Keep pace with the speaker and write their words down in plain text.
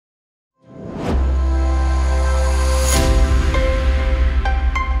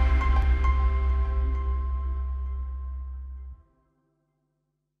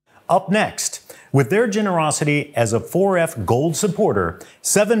Up next, with their generosity as a 4F Gold supporter,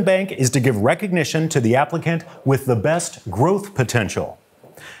 7Bank is to give recognition to the applicant with the best growth potential.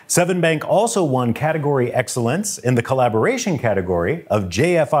 7Bank also won Category Excellence in the Collaboration category of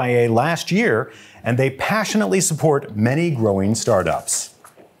JFIA last year, and they passionately support many growing startups.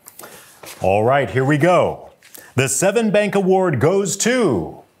 All right, here we go. The 7Bank Award goes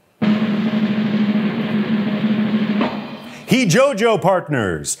to HiJoJo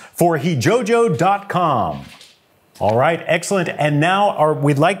Partners for HiJoJo.com. All right, excellent. And now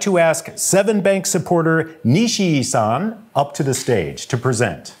we'd like to ask 7Bank supporter Nishii-san up to the stage to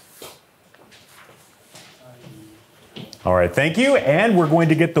present. All right, thank you. And we're going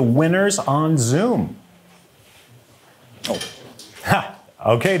to get the winners on Zoom. Oh. Ha.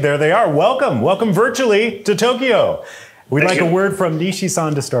 Okay, there they are. Welcome. Welcome virtually to Tokyo. We'd like a word from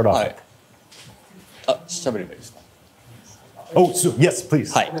Nishi-san to start off. Oh, so, yes,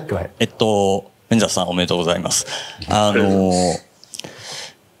 please. Go ahead. ベンジャーさんおめでとうございます。ユ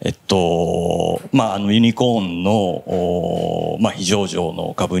ニコーンの非上場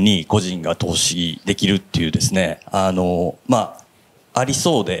の株に個人が投資できるっていうですね、あり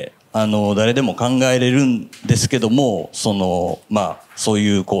そうで誰でも考えれるんですけども、そうい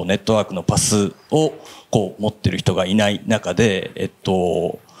うネットワークのパスを持ってる人がいない中で、ち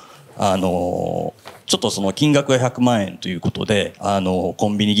ょっとその金額が100万円ということで、コ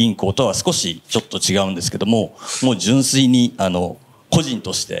ンビニ銀行とは少しちょっと違うんですけども、もう純粋に個人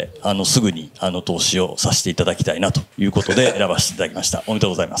としてすぐに投資をさせていただきたいなということで選ばせていただきました。おめでと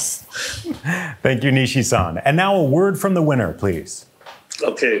うございます。Thank you, Nishi-san. And now a word from the winner, please.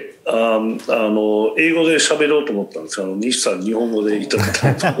 Okay. 英語で喋ろうと思ったんですが、西さん日本語でいただい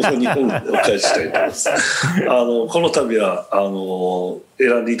たので日本語でお返ししたいと思います。この度は選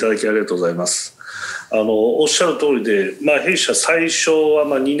んでいただきありがとうございます。おっしゃる通りで、弊社最初は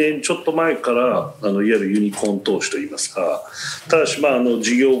2年ちょっと前からいわゆるユニコーン投資といいますか、ただし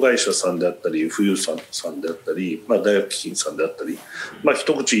事業会社さんであったり富裕さんであったり、大学基金さんであったり、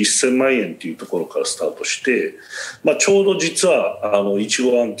一口1000万円というところからスタートして、ちょうど実は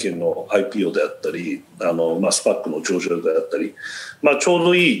1号案件の IPO であったりスパックの上場であったり、ちょう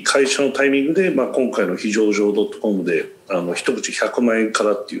どいい会社のタイミングで、今回の非上場 .com で一口100万円か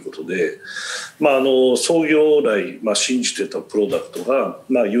らっていうことで、創業来、信じてたプロダクトが、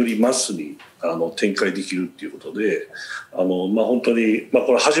よりマスに展開できるっていうことで、本当に、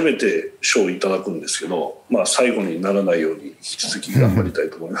これ初めて賞をいただくんですけど、最後にならないように引き続き頑張りたい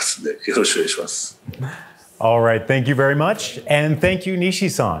と思いますのでよろしくお願いします。All right, thank you very much, and thank you,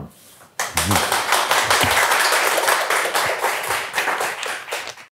 Nishi-san.